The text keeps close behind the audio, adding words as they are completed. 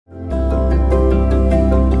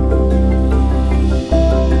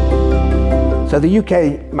So the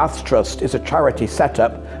UK Maths Trust is a charity set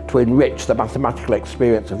up to enrich the mathematical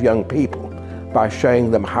experience of young people by showing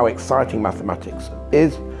them how exciting mathematics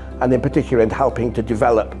is, and in particular in helping to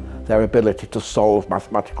develop their ability to solve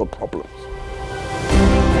mathematical problems.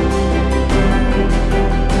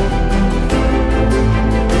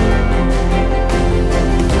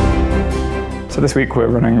 So this week we're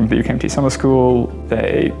running the UKMT Summer School.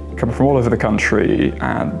 They come from all over the country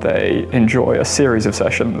and they enjoy a series of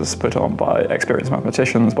sessions put on by experienced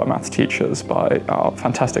mathematicians, by maths teachers, by our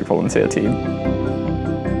fantastic volunteer team.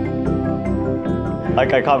 I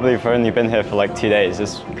can't believe I've only been here for like 2 days.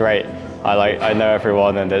 It's great. I know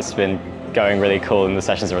everyone and it's been going really cool and the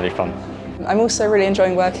sessions are really fun. I'm also really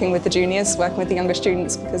enjoying working with the juniors, working with the younger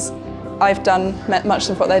students, because I've done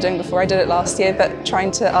much of what they're doing before. I did it last year, but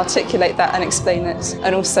trying to articulate that and explain it,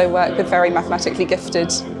 and also work with very mathematically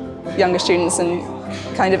gifted younger students and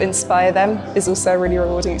kind of inspire them is also a really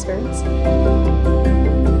rewarding experience.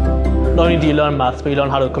 Not only do you learn maths, but you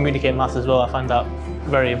learn how to communicate maths as well. I find that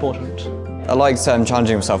very important. I like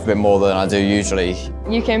challenging myself a bit more than I do usually.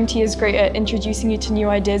 UKMT is great at introducing you to new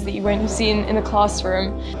ideas that you won't have seen in the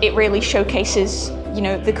classroom. It really showcases,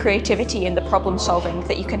 the creativity and the problem solving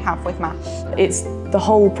that you can have with maths. It's the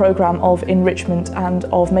whole programme of enrichment and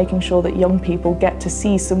of making sure that young people get to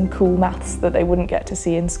see some cool maths that they wouldn't get to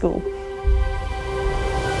see in school.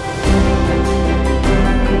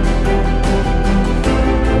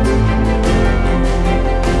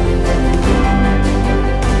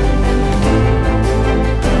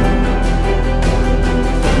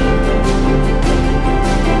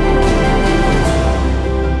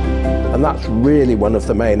 And that's really one of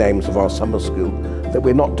the main aims of our summer school, that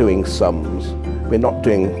we're not doing sums, we're not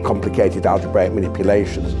doing complicated algebraic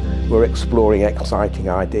manipulations, we're exploring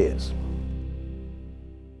exciting ideas.